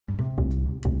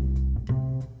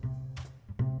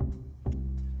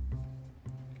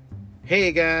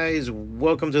Hey guys,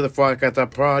 welcome to the Fuakata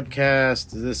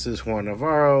podcast. This is Juan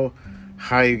Navarro.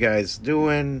 How you guys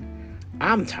doing?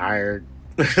 I'm tired.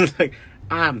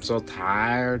 I'm so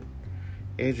tired.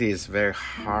 It is very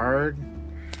hard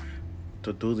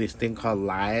to do this thing called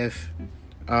life.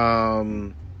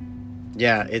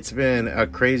 It's been a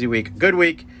crazy week. Good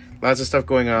week. Lots of stuff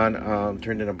going on.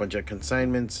 Turned in a bunch of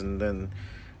consignments and then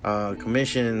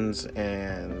commissions,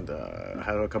 and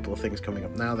had a couple of things coming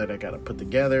up now that I gotta put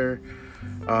together.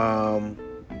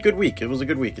 Good week. It was a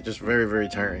good week. It's just very, very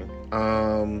tiring.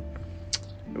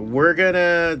 We're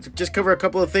gonna just cover a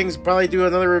couple of things, probably do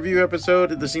another review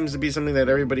episode. This seems to be something that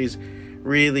everybody's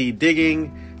really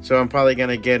digging, so I'm probably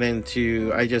gonna get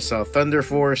into, I just saw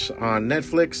THUNDERFORCE on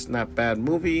Netflix. Not bad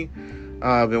movie.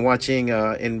 I've been watching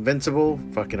INVINCIBLE,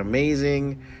 fucking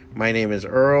amazing. My Name is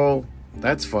Earl,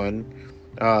 that's fun.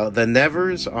 The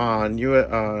Nevers on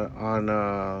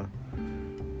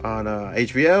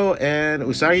HBO, and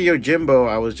Usagi Yojimbo.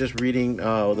 I was just reading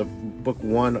the book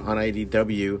 1 on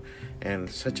IDW, and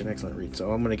such an excellent read.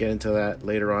 So I'm going to get into that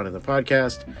later on in the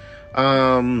podcast.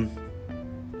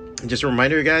 Just a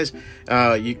reminder, you guys,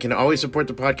 you can always support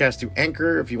the podcast through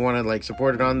Anchor if you want to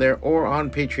support it on there, or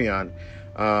on Patreon.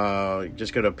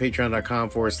 Just go to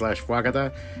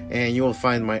patreon.com/Fuakata and you will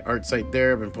find my art site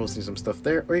there. I've been posting some stuff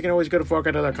there, or you can always go to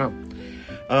fuakata.com.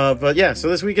 But yeah, so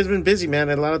this week has been busy, man,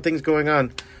 and a lot of things going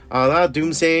on. A lot of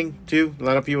doomsaying too. A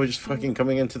lot of people just fucking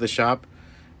coming into the shop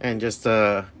and just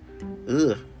just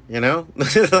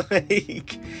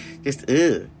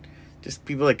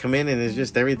people that come in and it's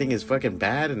just everything is fucking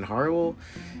bad and horrible,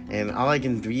 and all I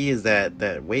can be is that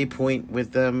waypoint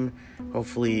with them.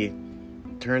 Hopefully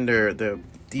turn their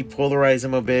depolarize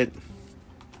them a bit,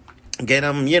 get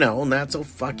them not so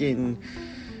fucking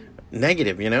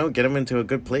negative, get them into a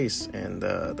good place, and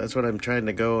that's what I'm trying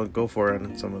to go for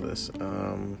on some of this.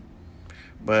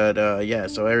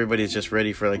 So everybody's just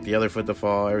ready for the other foot to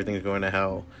fall. Everything's going to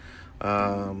hell,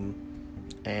 and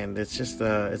it's just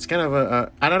it's kind of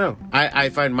I don't know. I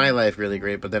find my life really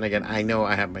great, but then again, I know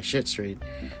I have my shit straight,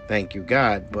 thank you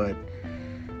God. But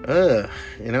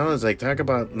it's talk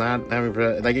about not having,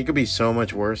 it could be so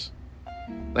much worse.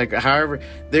 However,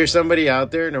 there's somebody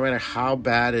out there, no matter how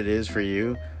bad it is for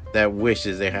you, that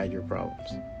wishes they had your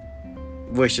problems.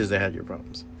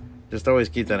 Just always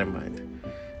keep that in mind.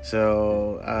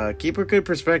 So, keep a good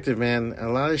perspective, man. A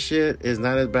lot of shit is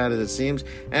not as bad as it seems.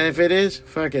 And if it is,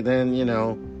 fuck it, then,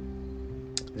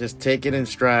 just take it in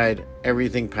stride.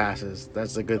 Everything passes.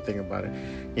 That's the good thing about it.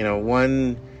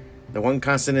 The one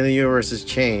constant in the universe is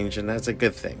change, and that's a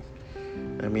good thing.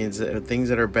 That means that things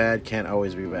that are bad can't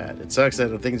always be bad. It sucks that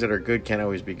the things that are good can't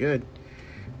always be good,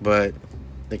 but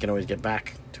they can always get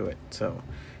back to it. So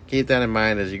keep that in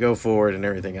mind as you go forward and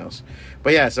everything else.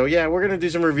 But we're going to do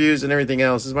some reviews and everything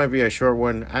else. This might be a short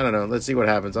one. I don't know. Let's see what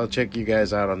happens. I'll check you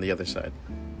guys out on the other side.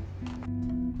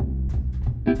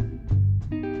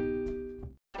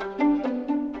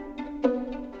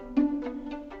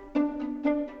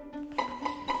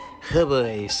 Oh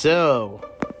boy, so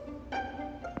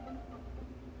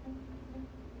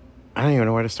I don't even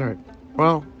know where to start.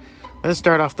 Well, let's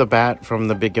start off the bat from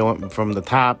the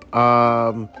top.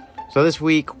 So this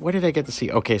week, what did I get to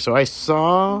see? Okay, so I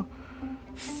saw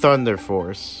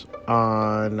THUNDERFORCE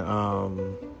on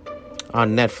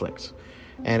Netflix,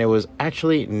 and it was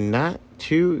actually not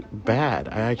too bad.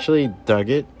 I actually dug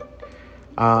it.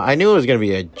 I knew it was going to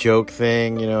be a joke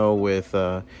thing, with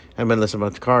Melissa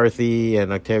McCarthy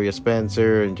and Octavia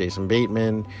Spencer and Jason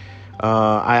Bateman.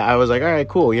 I was like, all right,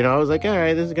 cool. I was like, all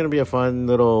right, this is going to be a fun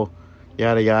little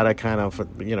yada yada kind of,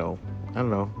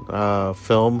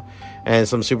 film, and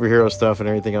some superhero stuff and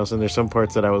everything else. And there's some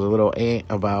parts that I was a little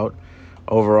about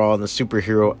overall in the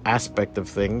superhero aspect of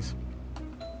things.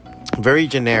 Very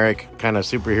generic kind of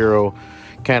superhero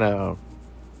kind of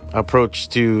approach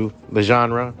to the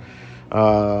genre.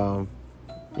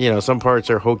 Some parts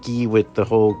are hokey with the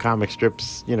whole comic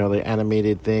strips, the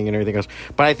animated thing and everything else.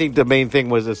 But I think the main thing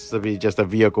was this to be just a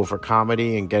vehicle for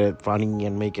comedy and get it funny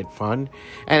and make it fun.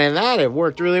 And in that, it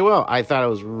worked really well. I thought it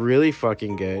was really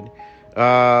fucking good.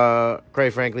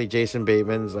 Quite frankly, Jason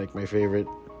Bateman's my favorite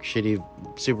shitty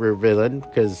super villain,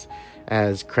 because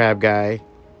as Crab Guy,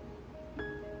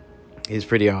 he's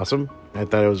pretty awesome. I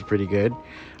thought it was pretty good.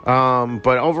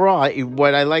 But overall,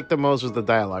 what I liked the most was the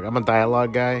dialogue. I'm a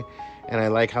dialogue guy, and I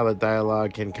like how the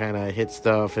dialogue can kind of hit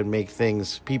stuff and make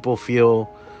people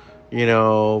feel,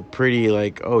 pretty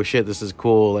oh shit, this is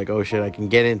cool. Oh shit, I can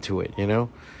get into it,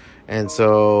 And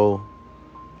so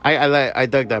I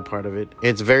dug that part of it.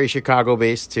 It's very Chicago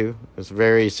based too. It's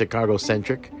very Chicago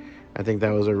centric. I think that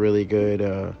was a really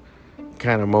good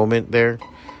kind of moment there.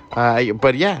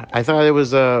 But yeah, I thought it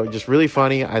was just really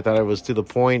funny. I thought it was to the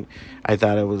point. I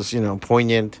thought it was,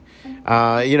 poignant.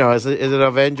 Is it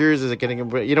Avengers? Is it getting,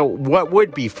 what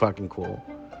would be fucking cool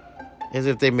is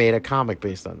if they made a comic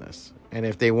based on this. And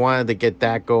if they wanted to get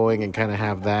that going and kind of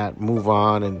have that move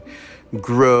on and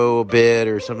grow a bit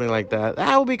or something like that,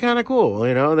 that would be kind of cool,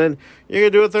 Then you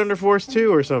could do a Thunder Force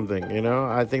 2 or something,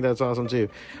 I think that's awesome too.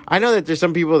 I know that there's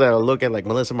some people that will look at like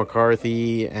Melissa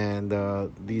McCarthy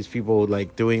and these people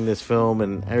like doing this film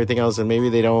and everything else, and maybe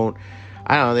they don't.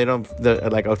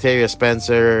 Like Octavia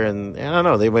Spencer, and I don't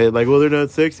know, they might like, well, they're not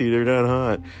sexy, they're not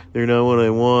hot, they're not what I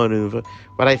want.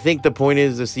 But I think the point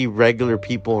is to see regular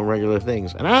people and regular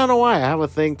things. And I don't know why, I have a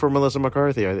thing for Melissa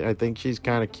McCarthy. I think she's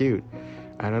kind of cute.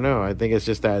 I don't know, I think it's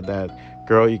just that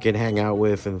girl you can hang out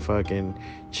with and fucking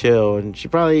chill. And she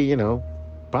probably,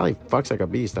 probably fucks like a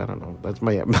beast. I don't know.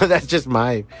 That's just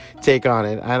my take on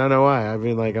it. I don't know why. I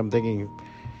mean, like, I'm thinking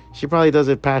she probably does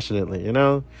it passionately,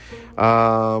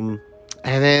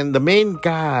 And then the main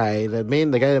guy, the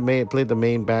guy that played the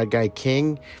main bad guy,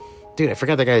 King, dude, I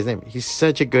forgot that guy's name. He's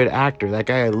such a good actor. That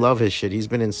guy, I love his shit. He's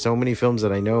been in so many films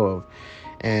that I know of.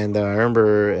 And I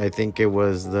remember, I think it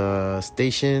was the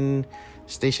station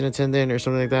attendant or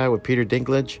something like that with Peter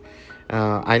Dinklage.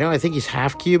 I think he's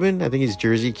half Cuban. I think he's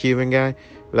Jersey Cuban guy.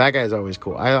 But that guy's always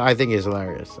cool. I think he's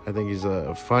hilarious. I think he's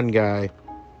a fun guy.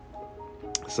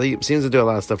 So he seems to do a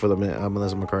lot of stuff with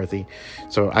Melissa McCarthy.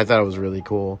 So I thought it was really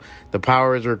cool. The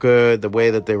powers were good. The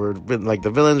way that they were, like,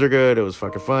 the villains were good. It was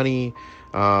fucking funny.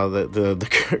 The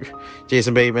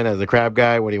Jason Bateman as the crab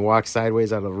guy when he walks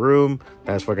sideways out of the room.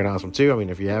 That's fucking awesome too. I mean,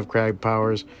 if you have crab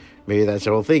powers, maybe that's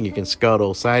the whole thing. You can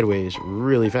scuttle sideways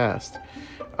really fast.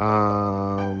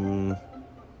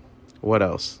 What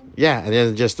else? Yeah, and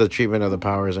then just the treatment of the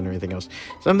powers and everything else.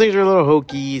 Some things are a little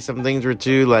hokey. Some things were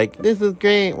too, like, this is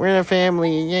great, we're a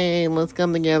family, yay, let's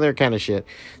come together kind of shit.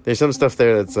 There's some stuff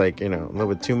there that's, like, a little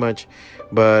bit too much.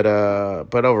 But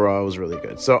overall, it was really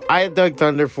good. So I dug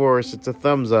Thunder Force. It's a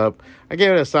thumbs up. I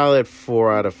gave it a solid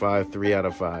 4 out of 5, 3 out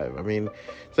of 5. I mean,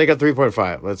 it's like a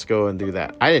 3.5. Let's go and do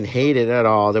that. I didn't hate it at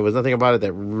all. There was nothing about it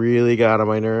that really got on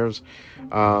my nerves.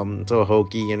 So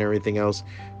hokey and everything else.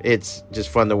 It's just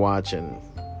fun to watch and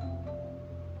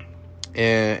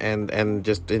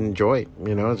just enjoy.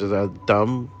 It's just a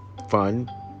dumb, fun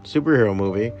superhero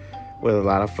movie with a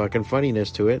lot of fucking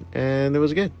funniness to it, and it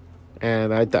was good.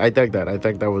 And I dug that. I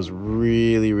think that was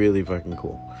really, really fucking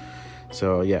cool.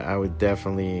 So yeah, I would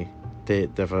definitely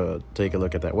take a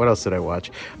look at that. What else did I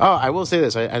watch? Oh, I will say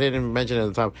this. I didn't mention it at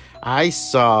the top. I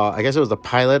saw, I guess it was the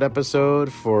pilot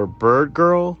episode for Bird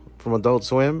Girl from Adult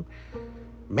Swim.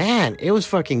 Man, it was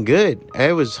fucking good.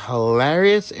 It was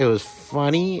hilarious. It was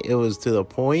funny. It was to the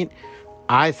point.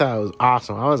 I thought it was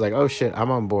awesome. I was like, oh shit,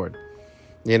 I'm on board.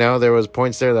 There was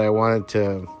points there that I wanted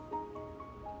to,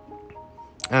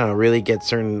 I don't know, really get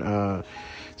certain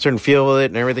feel with it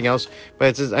and everything else.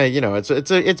 But it's just,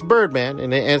 it's Birdman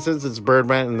in essence. It's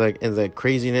Birdman and the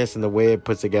craziness and the way it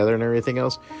puts together and everything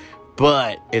else.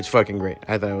 But it's fucking great.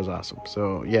 I thought it was awesome.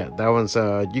 So yeah, that one's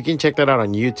you can check that out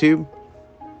on YouTube.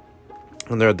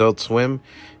 On their Adult Swim,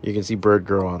 you can see Bird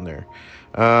Girl on there.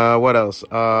 What else?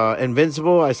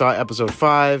 Invincible. I saw episode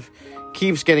 5.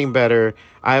 Keeps getting better.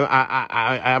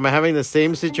 I'm having the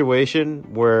same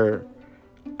situation where,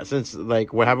 since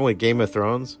like what happened with Game of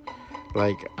Thrones,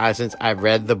 since I've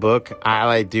read the book, all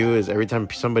I do is every time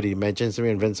somebody mentions to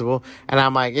me Invincible, and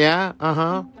I'm like, yeah,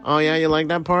 oh yeah, you like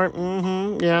that part?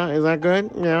 Yeah, is that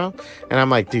good? Yeah. And I'm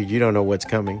like, dude, you don't know what's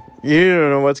coming.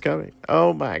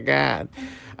 Oh my god.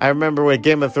 I remember with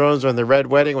Game of Thrones when the Red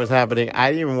Wedding was happening,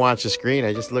 I didn't even watch the screen.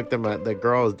 I just looked at the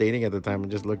girl I was dating at the time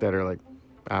and just looked at her like,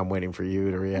 I'm waiting for you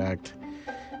to react.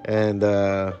 And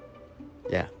yeah,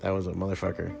 that was a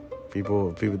motherfucker.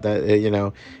 People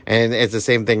that, and it's the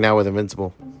same thing now with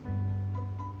Invincible.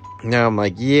 Now I'm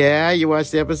like, yeah, you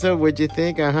watched the episode? What'd you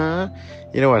think? You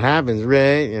know what happens,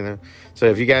 right? So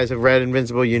if you guys have read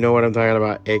Invincible, you know what I'm talking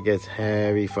about. It gets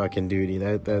heavy fucking duty.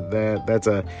 That's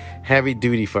a heavy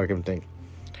duty fucking thing.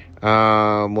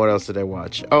 What else did I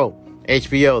watch? Oh,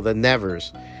 HBO, the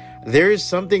Nevers. There's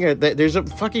something, there's a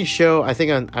fucking show, I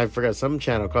think I forgot, some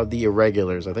channel called The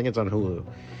Irregulars. I think it's on Hulu.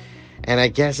 And I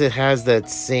guess it has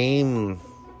that same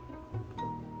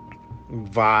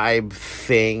vibe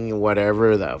thing,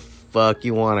 whatever the fuck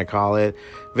you want to call it.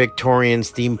 Victorian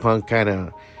steampunk kind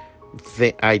of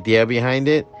idea behind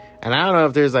it. And I don't know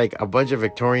if there's like a bunch of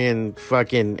Victorian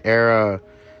fucking era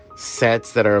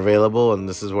sets that are available, and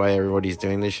this is why everybody's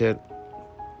doing this shit.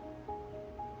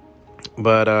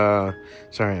 But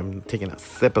sorry, I'm taking a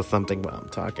sip of something while I'm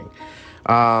talking.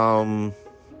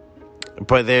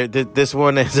 But this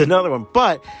one is another one.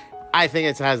 But I think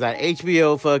it has that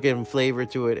HBO fucking flavor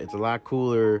to it. It's a lot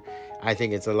cooler. I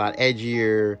think it's a lot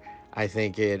edgier. I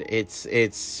think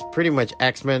it's pretty much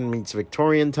X-Men meets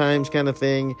Victorian times kind of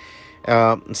thing.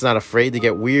 It's not afraid to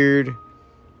get weird.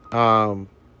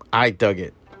 I dug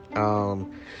it.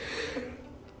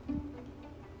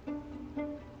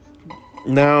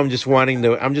 Now I'm just waiting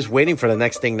for the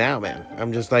next thing now, man.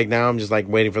 I'm just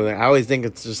waiting for I always think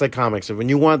it's just like comics. So when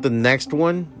you want the next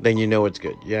one, then you know it's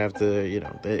good. You have to,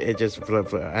 it just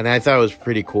flip. And I thought it was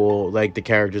pretty cool, like the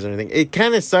characters and everything. It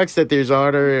kind of sucks that there's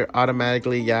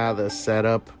automatically, the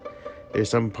setup.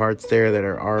 There's some parts there that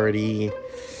are already,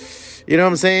 you know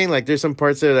what I'm saying? Like, there's some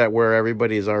parts there where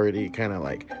everybody's already kind of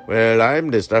like, well,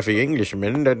 I'm the stuffy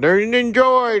Englishman that doesn't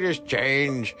enjoy this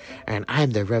change. And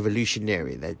I'm the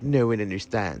revolutionary that no one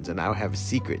understands. And I'll have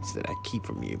secrets that I keep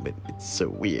from you, but it's so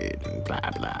weird and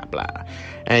blah, blah, blah.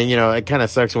 And, it kind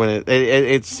of sucks when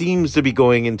it seems to be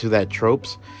going into that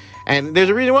tropes. And there's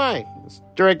a reason why. It's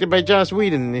directed by Joss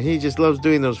Whedon. And he just loves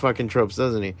doing those fucking tropes,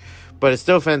 doesn't he? But it's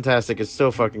still fantastic. It's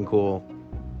still fucking cool.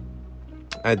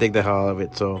 I dig the hell out of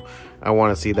it, so I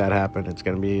want to see that happen. It's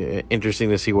going to be interesting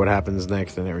to see what happens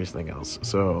next and everything else.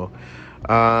 So,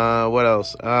 what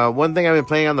else? One thing I've been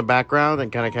playing on the background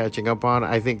and kind of catching up on,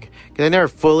 I think, because I never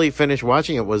fully finished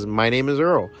watching it, was My Name is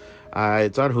Earl.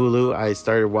 It's on Hulu. I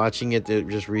started watching it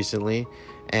just recently,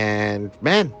 and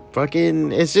man,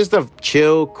 it's just a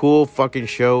chill, cool fucking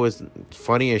show. It's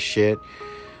funny as shit.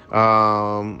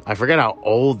 I forget how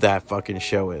old that fucking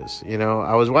show is.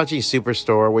 I was watching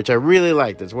Superstore, which I really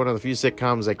liked. It's one of the few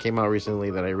sitcoms that came out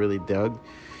recently that I really dug.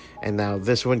 And now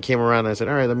this one came around and I said,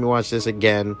 all right, let me watch this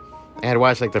again. I had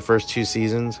watched like the first 2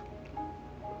 seasons.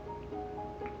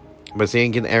 But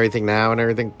seeing everything now and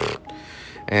everything.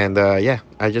 And I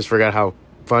just forgot how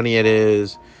funny it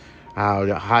is. How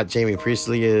hot Jamie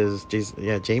Priestley is.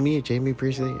 Jamie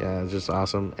Priestley. Yeah, it's just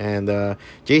awesome. And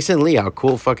Jason Lee, how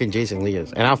cool fucking Jason Lee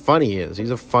is. And how funny he is.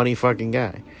 He's a funny fucking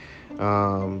guy.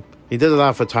 He does a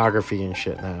lot of photography and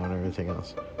shit now and everything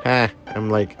else. I'm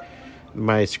like,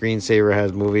 my screensaver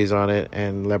has movies on it,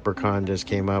 and Leprechaun just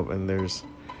came up, and there's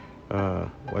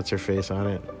what's her face on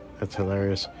it. That's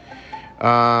hilarious.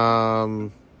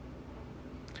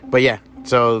 But yeah,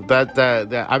 so that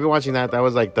I've been watching that. That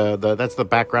was like that's the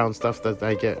background stuff that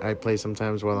I play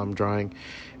sometimes while I'm drawing,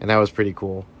 and that was pretty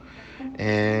cool.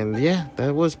 And yeah,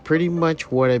 that was pretty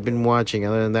much what I've been watching.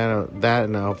 Other than that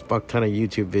and a fuck ton of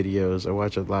YouTube videos. I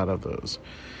watch a lot of those.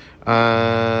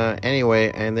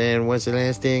 Anyway, and then what's the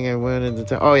last thing I wanted to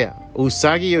tell? Oh yeah,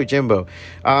 Usagi Yojimbo.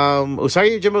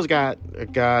 Usagi Yojimbo's got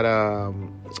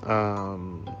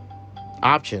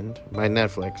optioned by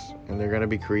Netflix, and they're going to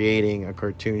be creating a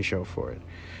cartoon show for it.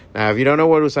 Now, if you don't know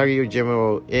what Usagi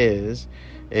Yojimbo is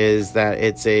that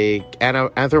it's a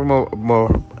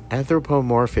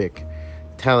anthropomorphic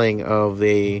telling of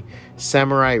the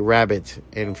samurai rabbit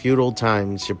in feudal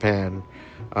times Japan,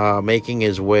 making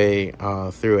his way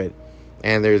through it.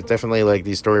 And there's definitely like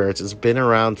these story arcs. It's been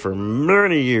around for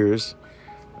many years.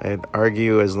 I'd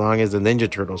argue as long as the Ninja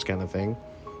Turtles kind of thing.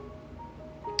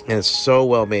 And it's so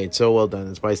well made, so well done.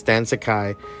 It's by Stan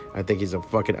Sakai. I think he's a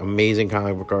fucking amazing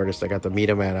comic book artist. I got to meet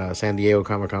him at San Diego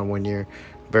Comic-Con one year.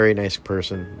 Very nice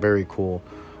person. Very cool.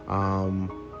 I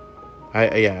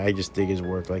just dig his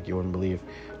work like you wouldn't believe.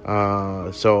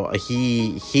 So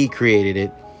he created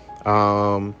it.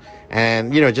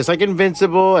 And, just like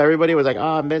Invincible, everybody was like,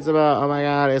 oh, Invincible, oh my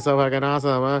god, it's so fucking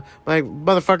awesome. Like,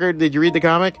 motherfucker, did you read the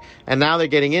comic? And now they're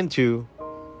getting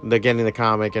the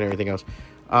comic and everything else.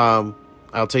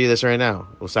 I'll tell you this right now.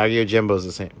 Usagi Yojimbo is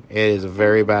the same. It is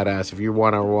very badass. If you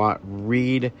want to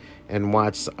read and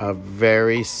watch a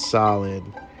very solid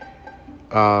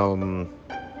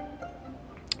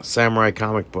samurai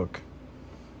comic book,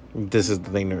 this is the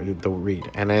thing to read.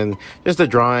 And then just the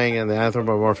drawing and the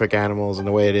anthropomorphic animals and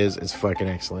the way it is fucking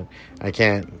excellent. I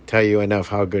can't tell you enough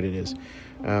how good it is.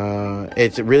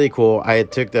 It's really cool. I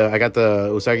got the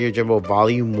Usagi Yojimbo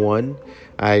Volume 1.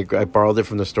 I borrowed it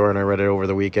from the store and I read it over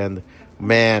the weekend.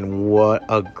 Man, what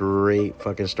a great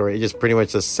fucking story. It just pretty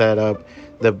much just set up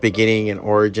the beginning and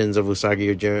origins of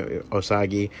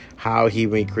Usagi, how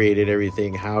he created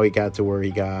everything, how he got to where he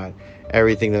got,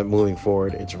 everything that moving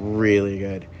forward. It's really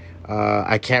good.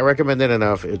 I can't recommend it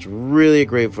enough. It's really a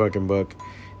great fucking book.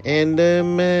 And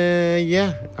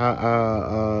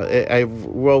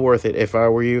well worth it. If I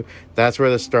were you, that's where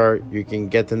to start. You can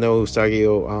get to know Usagi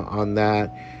on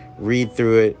that. Read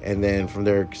through it, and then from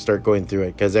there start going through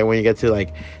it. Because then when you get to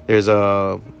there's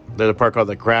a part called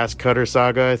the Grass Cutter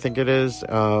Saga, I think it is, in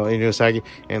Usagi,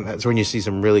 and that's when you see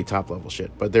some really top level shit.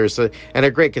 But and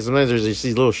they're great because sometimes there's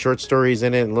these little short stories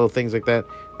in it and little things like that.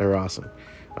 They're awesome.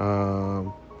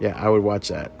 yeah, I would watch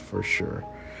that for sure.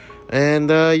 And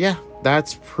yeah,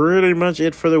 that's pretty much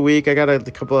it for the week. I got a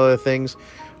couple other things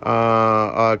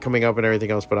coming up and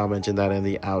everything else, but I'll mention that in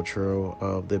the outro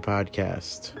of the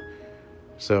podcast.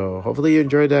 So hopefully you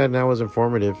enjoyed that and that was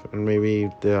informative, and maybe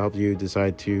to help you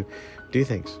decide to do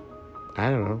things. I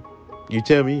don't know. You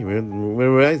tell me, man. What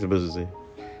am I supposed to say?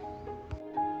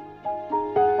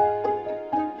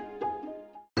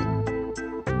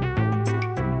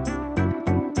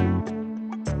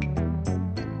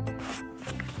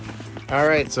 All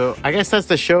right, so I guess that's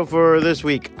the show for this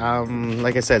week.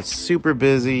 Like I said, super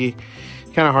busy,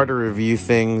 kind of hard to review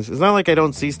things. It's not like I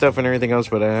don't see stuff and everything else,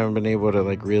 but I haven't been able to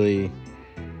like really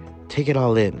take it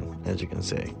all in, as you can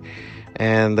say.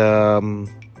 And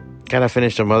kind of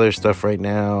finish some other stuff right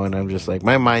now, and I'm just like,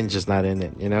 my mind's just not in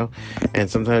it, you know. And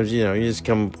sometimes, you know, you just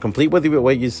complete with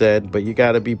what you said, but you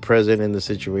got to be present in the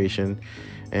situation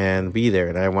and be there.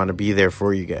 And I want to be there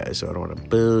for you guys, so I don't want to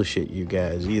bullshit you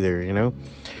guys either, you know.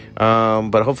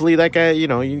 But hopefully that guy, you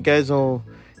know, you guys will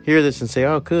hear this and say,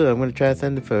 oh, cool, I'm going to try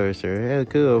THUNDERFORCE, or, hey,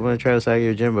 cool, I'm going to try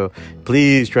Usagi Yojimbo.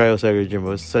 Please try Usagi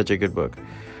Yojimbo. It's such a good book.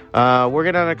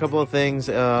 Working on a couple of things.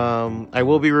 I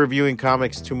will be reviewing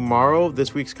comics tomorrow,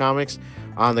 this week's comics,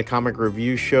 on the Comic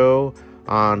Review Show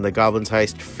on the Goblins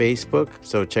Heist Facebook.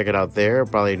 So check it out there,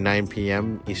 probably 9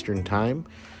 p.m. Eastern Time.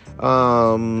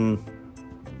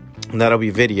 That'll be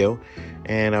video,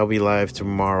 and I'll be live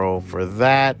tomorrow for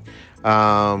that.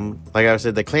 Like I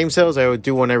said, the claim sales, I would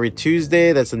do one every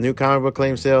Tuesday. That's a new comic book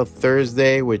claim sale.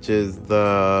 Thursday, which is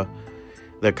the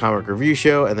Comic Review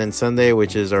Show, and then Sunday,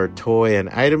 which is our toy and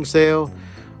item sale.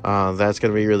 That's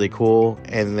going to be really cool.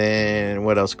 And then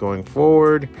what else going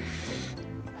forward?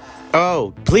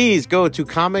 Oh, please go to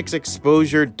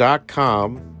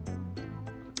comicsexposure.com,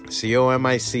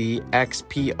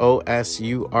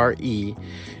 COMICXPOSURE,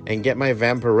 and get my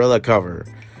Vampirilla cover.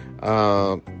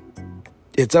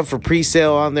 It's up for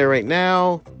pre-sale on there right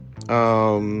now.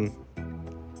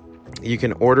 You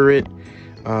can order it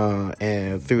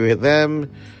and through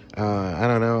them. I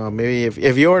don't know. Maybe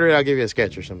if you order it, I'll give you a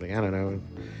sketch or something. I don't know.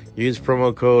 Use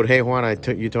promo code Hey Juan.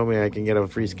 You told me I can get a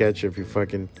free sketch if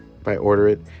I order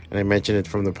it and I mention it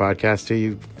from the podcast to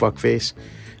you, fuckface,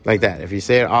 like that. If you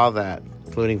say all that,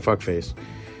 including fuckface,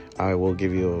 I will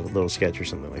give you a little sketch or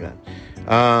something like that.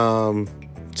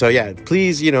 So yeah,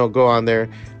 please, you know, go on there,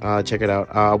 check it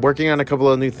out. Working on a couple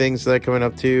of new things that are coming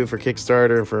up too for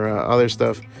Kickstarter and for other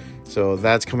stuff. So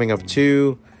that's coming up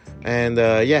too. And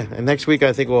yeah, and next week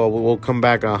I think we'll come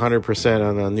back 100%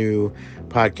 on a new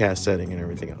podcast setting and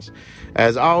everything else.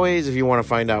 As always, if you want to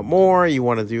find out more, you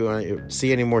want to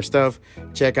see any more stuff,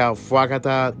 check out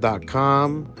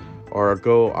fuacata.com or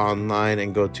go online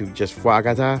and go to just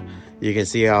Fuacata. You can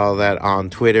see all that on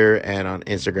Twitter and on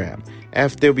Instagram.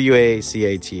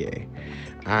 FWACATA.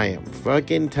 I am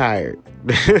fucking tired.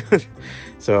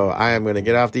 So I am going to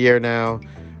get off the air now.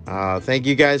 Thank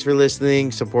you guys for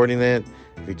listening, supporting it.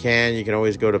 If you can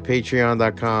always go to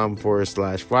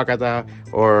patreon.com/Fuacata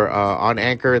or on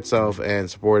Anchor itself and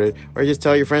support it, or just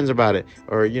tell your friends about it,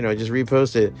 or, you know, just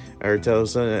repost it, or tell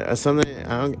something.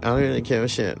 I don't really care a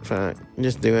shit. Fine.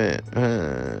 Just do it.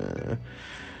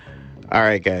 All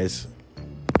right, guys.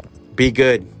 Be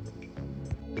good.